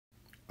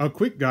A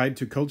quick guide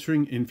to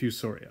culturing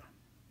Infusoria.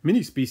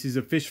 Many species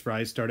of fish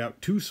fry start out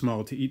too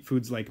small to eat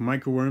foods like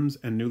miicroworms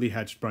and newly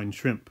hatched brine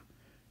shrimp.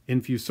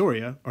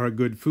 Infusoria are a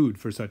good food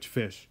for such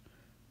fish.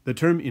 The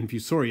term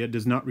Infusoria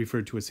does not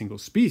refer to a single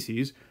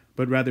species,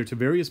 but rather to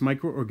various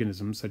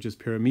microorganisms such as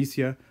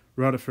paramecia,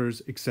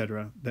 rotifers,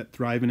 etc. that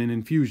thrive in an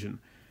infusion,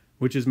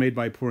 which is made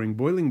by pouring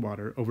boiling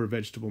water over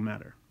vegetable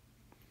matter.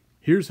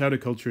 Here's how to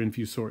culture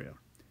Infusoria.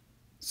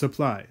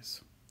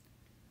 Supplies.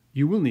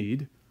 You will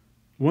need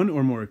 1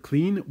 or more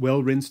clean,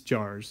 well-rinsed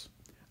jars,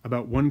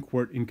 about 1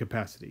 quart in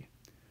capacity,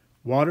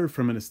 water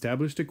from an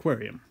established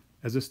aquarium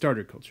as a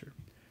starter culture,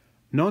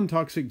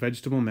 non-toxic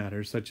vegetable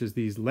matter such as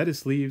these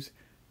lettuce leaves,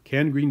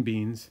 canned green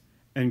beans,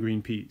 and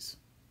green peas,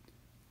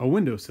 a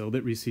windowsill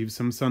that receives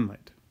some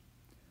sunlight.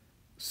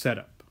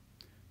 Setup.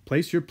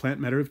 Place your plant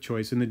matter of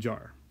choice in the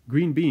jar.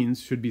 Green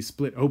beans should be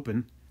split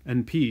open,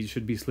 and peas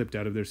should be slipped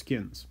out of their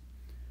skins.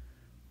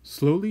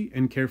 Slowly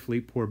and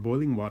carefully pour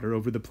boiling water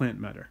over the plant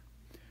matter.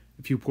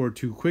 If you pour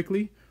too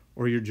quickly,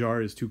 or your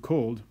jar is too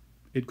cold,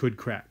 it could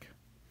crack.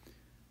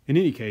 In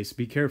any case,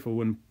 be careful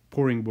when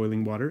pouring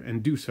boiling water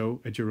and do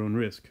so at your own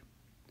risk.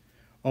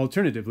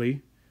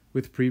 Alternatively,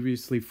 with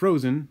previously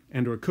frozen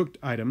and or cooked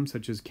items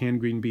such as canned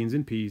green beans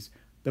and peas,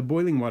 the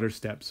boiling water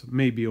steps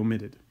may be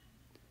omitted.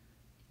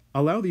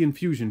 Allow the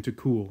infusion to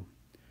cool.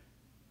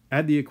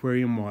 Add the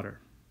aquarium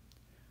water.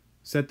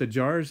 Set the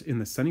jars in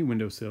the sunny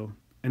windowsill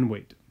and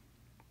wait.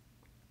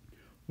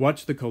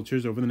 Watch the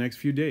cultures over the next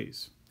few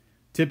days.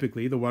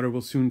 Typically, the water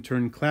will soon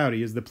turn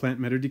cloudy as the plant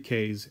matter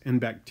decays and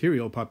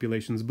bacterial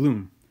populations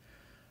bloom.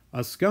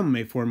 A scum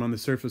may form on the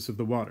surface of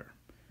the water.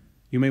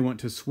 You may want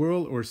to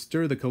swirl or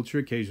stir the culture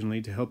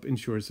occasionally to help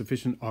ensure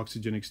sufficient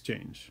oxygen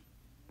exchange.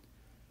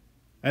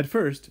 At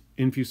first,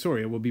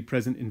 Infusoria will be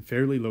present in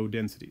fairly low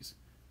densities.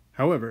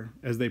 However,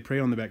 as they prey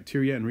on the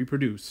bacteria and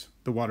reproduce,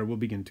 the water will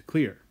begin to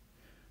clear.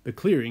 The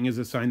clearing is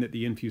a sign that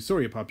the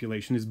Infusoria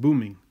population is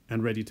booming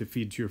and ready to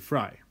feed to your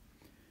fry.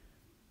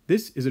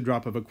 This is a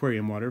drop of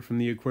aquarium water from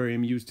the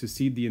aquarium used to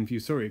seed the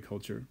Infusoria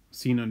culture,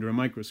 seen under a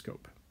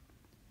microscope.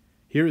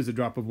 Here is a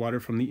drop of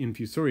water from the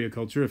Infusoria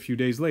culture a few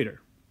days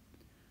later.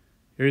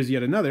 Here is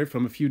yet another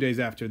from a few days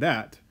after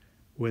that,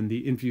 when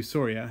the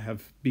Infusoria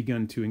have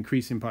begun to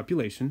increase in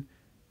population.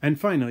 And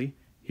finally,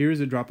 here is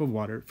a drop of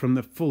water from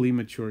the fully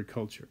mature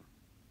culture.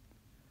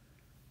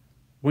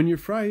 When your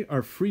fry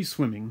are free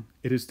swimming,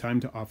 it is time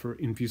to offer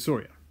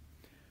Infusoria.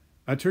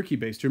 A turkey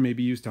baster may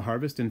be used to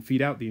harvest and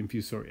feed out the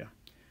Infusoria.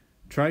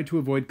 Try to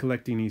avoid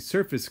collecting any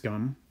surface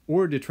scum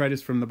or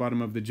detritus from the bottom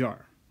of the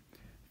jar.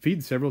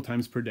 Feed several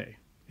times per day.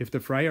 If the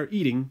fry are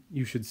eating,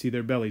 you should see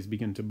their bellies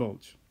begin to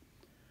bulge.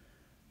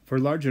 For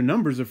larger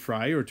numbers of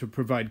fry or to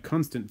provide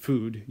constant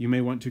food, you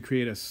may want to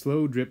create a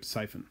slow drip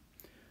siphon.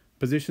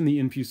 Position the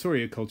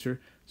Infusoria culture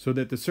so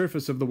that the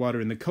surface of the water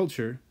in the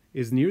culture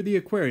is near the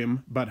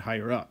aquarium but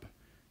higher up.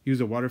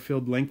 Use a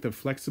water-filled length of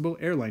flexible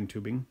airline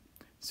tubing.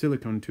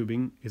 Silicone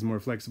tubing is more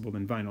flexible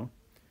than vinyl.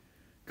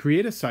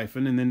 Create a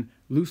siphon and then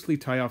loosely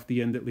tie off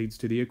the end that leads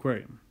to the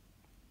aquarium.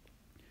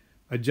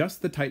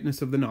 Adjust the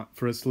tightness of the knot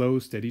for a slow,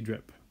 steady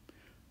drip.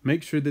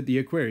 Make sure that the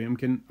aquarium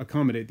can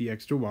accommodate the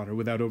extra water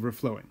without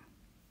overflowing.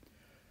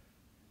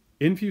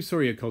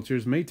 Infusoria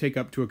cultures may take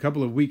up to a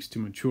couple of weeks to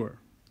mature.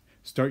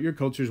 Start your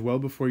cultures well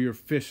before your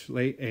fish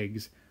lay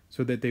eggs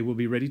so that they will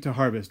be ready to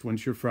harvest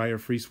once your fry are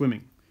free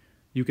swimming.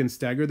 You can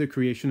stagger the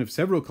creation of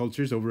several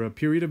cultures over a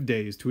period of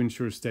days to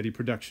ensure steady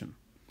production.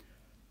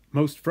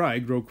 Most fry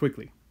grow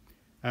quickly.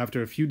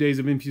 After a few days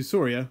of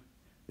Infusoria,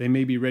 they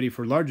may be ready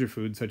for larger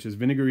foods such as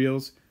vinegar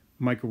eels,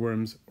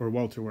 miicroworms, or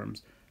Walter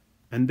worms,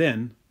 and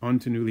then on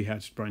to newly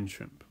hatched brine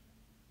shrimp.